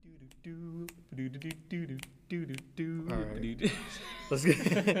All right. Let's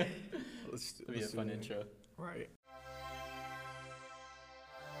get. let's It'll be a fun intro. Right.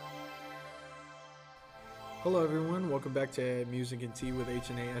 Hello, everyone. Welcome back to Music and Tea with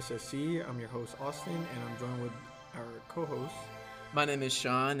H&A SSC. I'm your host, Austin, and I'm joined with our co-host. My name is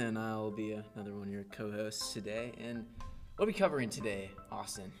Sean, and I'll be another one of your co-hosts today. And what are we covering today,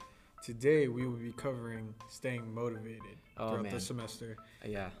 Austin? Today, we will be covering staying motivated throughout the semester.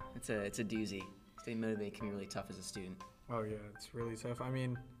 Yeah, it's a doozy. Staying motivated can be really tough as a student. Oh, yeah, it's really tough. I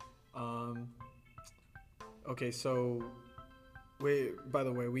mean, okay, so... By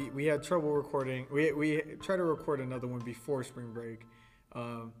the way, we had trouble recording. We tried to record another one before spring break,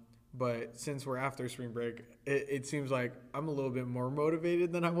 but since we're after spring break, it seems like I'm a little bit more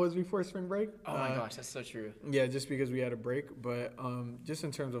motivated than I was before spring break. Oh my gosh, that's so true. Yeah, just because we had a break, but just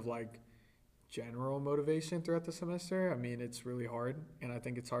in terms of like general motivation throughout the semester, I mean, it's really hard, and I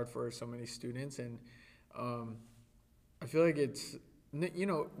think it's hard for so many students, and I feel like it's, you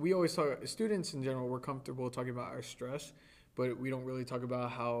know, we always talk, students in general, we're comfortable talking about our stress, but we don't really talk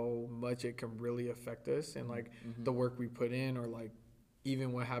about how much it can really affect us and like the work we put in, or like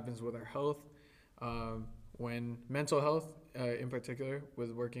even what happens with our health, when mental health in particular,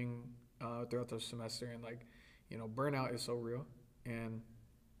 with working throughout the semester, and like, you know, burnout is so real, and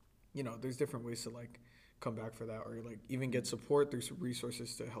you know, there's different ways to like come back for that, or like even get support through some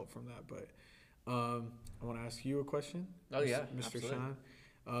resources to help from that. But I want to ask you a question. Oh yeah, Mr. absolutely.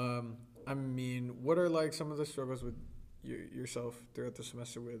 Sean. I mean, what are like some of the struggles with yourself throughout the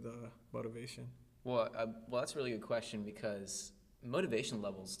semester with motivation? Well, that's a really good question, because motivation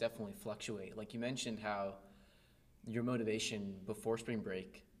levels definitely fluctuate. Like you mentioned, how your motivation before spring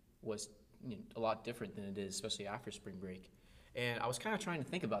break was, you know, a lot different than it is, especially after spring break. And I was kind of trying to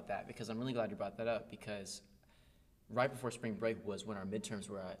think about that, because I'm really glad you brought that up, because right before spring break was when our midterms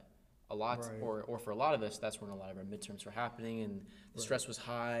were at a lot, Right. or for a lot of us, that's when a lot of our midterms were happening, and the stress was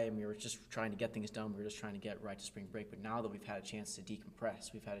high, and we were just trying to get things done. We were just trying to get right to spring break. But now that we've had a chance to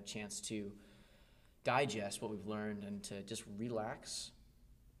decompress, we've had a chance to digest what we've learned and to just relax,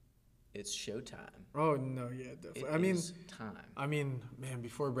 it's showtime. Oh no, yeah, definitely. It is time. I mean, man,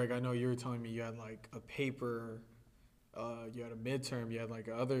 before break, I know you were telling me you had like a paper, you had a midterm, you had like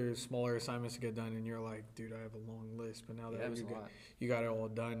other smaller assignments to get done, and you're like, dude, I have a long list. But now that you got it all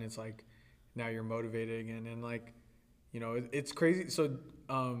done, it's like now you're motivated again, and like, you know, it's crazy. So,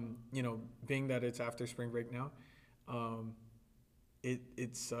 you know, being that it's after spring break now,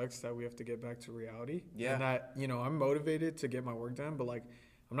 it sucks that we have to get back to reality. Yeah. And that, you know, I'm motivated to get my work done, but like,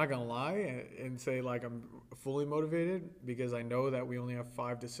 I'm not gonna lie and say like I'm fully motivated, because I know that we only have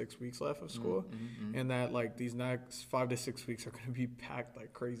 5 to 6 weeks left of school, and that like these next 5 to 6 weeks are gonna be packed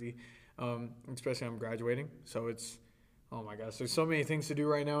like crazy. Especially I'm graduating, so it's, oh my gosh, there's so many things to do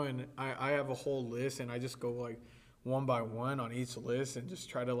right now, and I have a whole list, and I just go like one by one on each list and just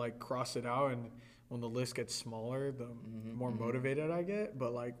try to like cross it out. And when the list gets smaller, the more motivated I get.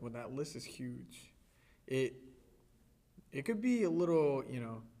 But like when that list is huge, it could be a little, you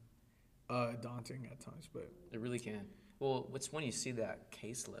know, daunting at times, but It really can. Well, what's when you see that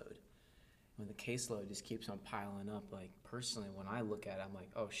caseload, when the caseload just keeps on piling up. Like personally, when I look at it, I'm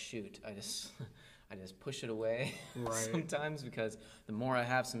like, oh shoot, I just push it away Right. sometimes, because the more I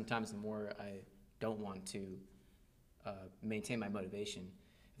have, sometimes the more I don't want to maintain my motivation,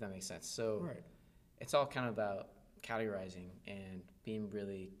 if that makes sense. So right. it's all kind of about categorizing and being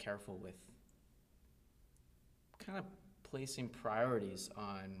really careful with kind of placing priorities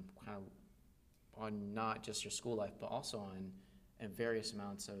on not just your school life, but also on various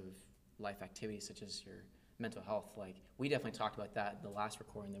amounts of life activities, such as your mental health. Like we definitely talked about that in the last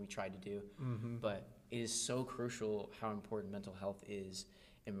recording that we tried to do, but it is so crucial how important mental health is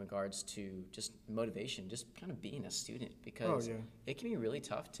in regards to just motivation, just kind of being a student, because it can be really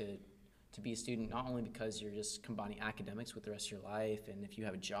tough to be a student, not only because you're just combining academics with the rest of your life, and if you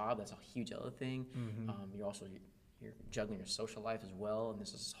have a job, that's a huge other thing. You're juggling your social life as well, and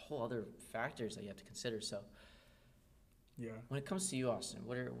there's this whole other factors that you have to consider. So, Yeah. when it comes to you, Austin,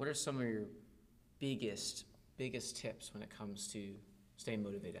 what are some of your biggest tips when it comes to staying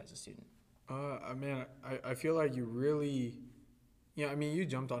motivated as a student? I mean, I feel like you really, yeah, I mean, you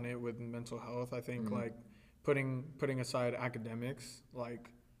jumped on it with mental health. I think like putting aside academics,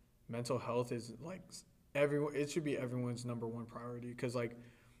 like mental health is like it should be everyone's number one priority, because like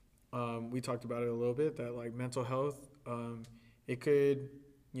we talked about it a little bit, that like mental health, it could,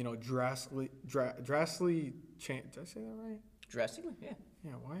 you know, drastically change. Did I say that right? Drastically, yeah.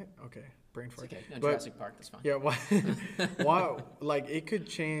 Yeah. Why? Okay. Brain It's fart. okay. No, But- Jurassic Park, that's fine. Yeah. Why? Why? Like it could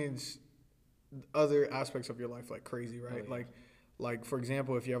change other aspects of your life like crazy, right? Oh, yeah. like for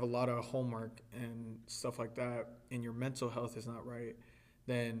example, if you have a lot of homework and stuff like that, and your mental health is not right,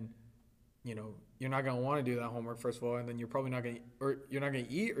 then you're not gonna want to do that homework first of all, and then you're probably not gonna, or you're not gonna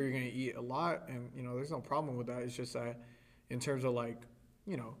eat, or you're gonna eat a lot, and there's no problem with that. It's just that in terms of like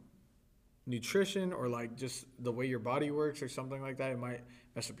you know nutrition or like just the way your body works or something like that, it might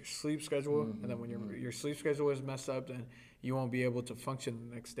mess up your sleep schedule, and then when your sleep schedule is messed up, then you won't be able to function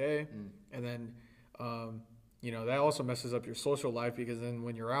the next day, and then that also messes up your social life, because then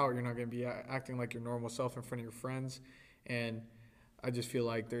when you're out, you're not going to be acting like your normal self in front of your friends. And I just feel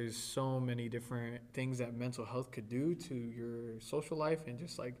like there's so many different things that mental health could do to your social life and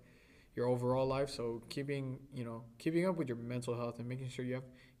just like your overall life. So keeping up with your mental health and making sure you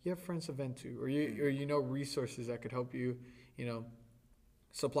have friends to vent to, or resources that could help you,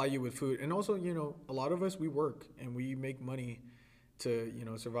 supply you with food. And also, a lot of us, we work and we make money to,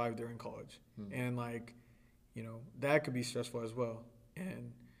 survive during college. And like, that could be stressful as well.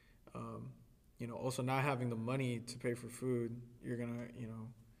 And, also not having the money to pay for food, you're gonna,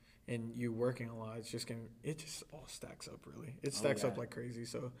 and you working a lot, it just all stacks up really. It stacks up like crazy.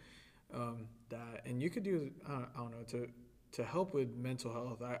 So, that, and you could do, I don't know, to help with mental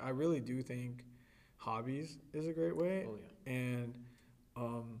health. I really do think hobbies is a great way. Oh yeah. And,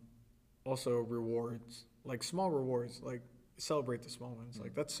 also rewards, like small rewards, like celebrate the small ones.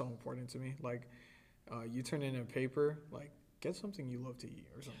 Like that's so important to me. Like, you turn in a paper, like get something you love to eat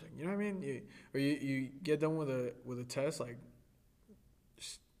or something. You know what I mean? You get done with a test, like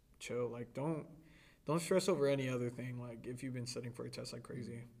just chill. Like don't stress over any other thing. Like if you've been studying for a test like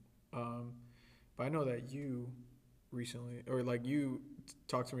crazy. But I know that you recently, or like you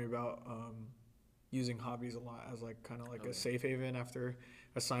talked to me about using hobbies a lot as like kind of like a safe haven after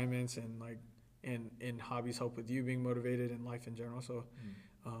assignments, and like and hobbies help with you being motivated in life in general. So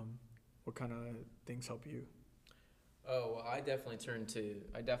what kind of things help you? Oh, well, I definitely turn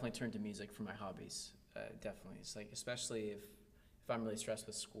to music for my hobbies. Definitely, it's like especially if I'm really stressed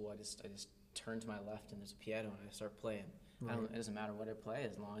with school, I just turn to my left and there's a piano and I start playing. Right. It doesn't matter what I play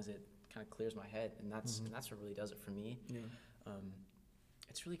as long as it kind of clears my head, and that's what really does it for me. Yeah.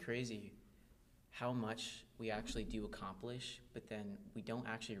 It's really crazy how much we actually do accomplish, but then we don't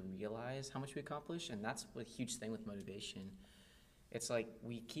actually realize how much we accomplish, and that's a huge thing with motivation. It's like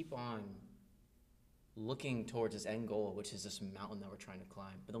we keep on looking towards this end goal, which is this mountain that we're trying to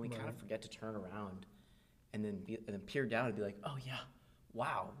climb, but then we kind of forget to turn around and then peer down and be like, oh yeah,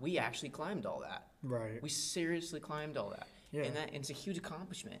 wow, we actually climbed all that. Right. We seriously climbed all that. Yeah. And it's a huge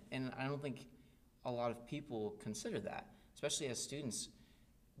accomplishment, and I don't think a lot of people consider that, especially as students.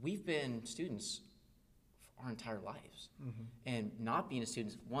 We've been students for our entire lives, and not being a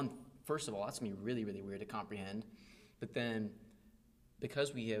student, first of all, that's gonna be really, really weird to comprehend, but then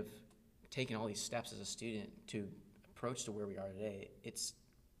because we have taken all these steps as a student to approach to where we are today, it's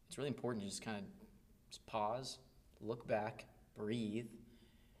really important to just kind of just pause, look back, breathe,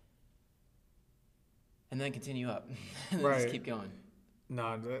 and then continue up, and then just keep going.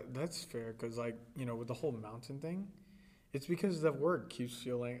 Nah, that's fair, because like with the whole mountain thing, it's because the work keeps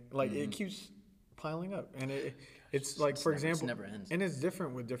feeling like it keeps piling up, and it's like, for example, it never ends. And it's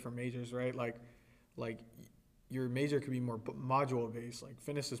different with different majors, right? Like your major could be more module based, like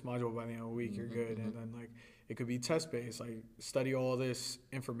finish this module by the end of the week, you're good. And then like it could be test based, like study all this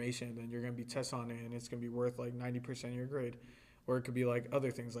information, then you're gonna be test on it, and it's gonna be worth like 90% of your grade. Or it could be like other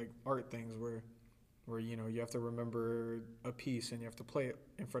things, like art things, where you have to remember a piece and you have to play it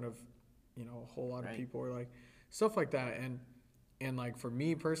in front of a whole lot of people, or like stuff like that. And like for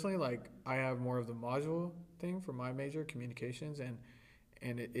me personally, like I have more of the module thing for my major, communications, and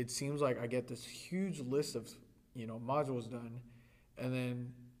it seems like I get this huge list of modules done, and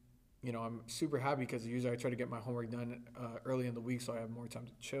then I'm super happy because usually I try to get my homework done early in the week so I have more time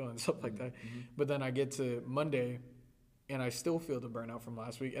to chill and stuff like that. But then I get to Monday and I still feel the burnout from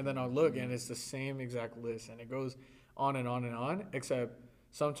last week, and then I'll look and it's the same exact list, and it goes on and on and on, except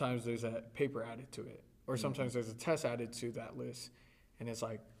sometimes there's a paper added to it, or sometimes there's a test added to that list. And it's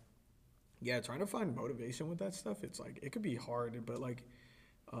like, yeah, trying to find motivation with that stuff, it's like it could be hard, but like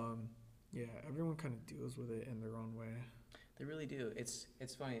yeah, everyone kind of deals with it in their own way. They really do. It's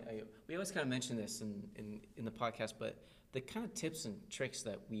funny. We always kind of mention this in the podcast, but the kind of tips and tricks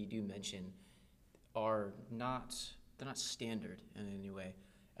that we do mention are not standard in any way.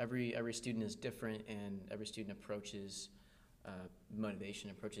 Every student is different, and every student approaches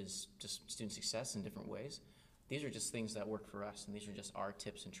motivation, approaches just student success in different ways. These are just things that work for us, and these are just our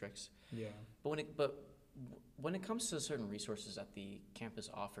tips and tricks. Yeah. But when it comes to certain resources that the campus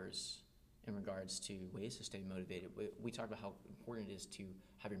offers in regards to ways to stay motivated, we talk about how important it is to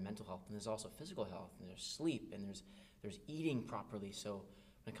have your mental health, and there's also physical health, and there's sleep, and there's eating properly. So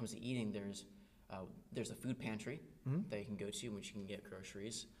when it comes to eating, there's a food pantry that you can go to in which you can get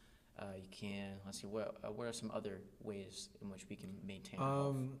groceries. You can, let's see, what are some other ways in which we can maintain our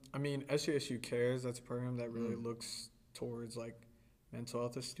health? I mean, SJSU Cares, that's a program that really looks towards like mental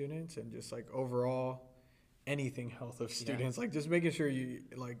health of students and just like overall anything health of students, like just making sure you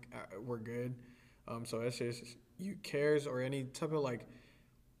like we're good. So SJSU Cares or any type of like,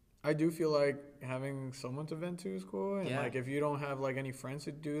 I do feel like having someone to vent to is cool. And like if you don't have like any friends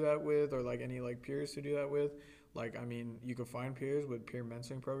to do that with or like any like peers to do that with, like, I mean, you can find peers with peer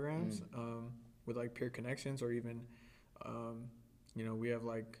mentoring programs, with like peer connections or even, you know, we have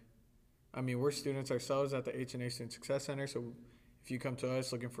like, I mean, we're students ourselves at the H&A Student Success Center. So if you come to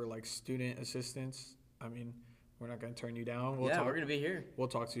us looking for like student assistance, I mean, we're not going to turn you down. We're going to be here. We'll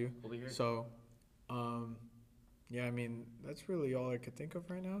talk to you. We'll be here. So, yeah, I mean, that's really all I could think of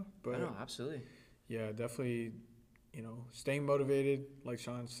right now. But no, absolutely. Yeah, definitely, you know, staying motivated. Like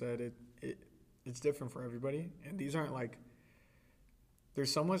Sean said, it's different for everybody. And these aren't like,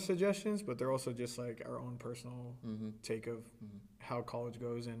 there's somewhat suggestions, but they're also just like our own personal take of how college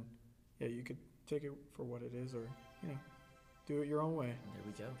goes. And yeah, you could take it for what it is or, you know, do it your own way. And there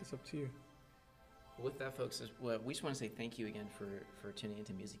we go. It's up to you. With that, folks, we just want to say thank you again for tuning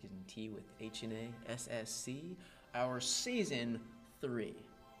into Music and Tea with H&A SSC, our season 3.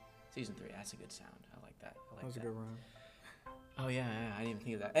 Season 3, that's a good sound. I like that. That was a good rhyme. Oh, yeah, I didn't even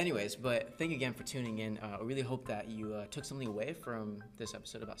think of that. Anyways, but thank you again for tuning in. I really hope that you took something away from this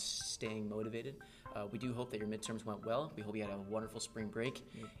episode about staying motivated. We do hope that your midterms went well. We hope you had a wonderful spring break.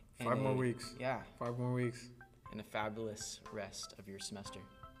 5 more weeks. Yeah. 5 more weeks. And a fabulous rest of your semester.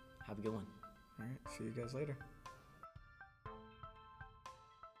 Have a good one. All right. See you guys later.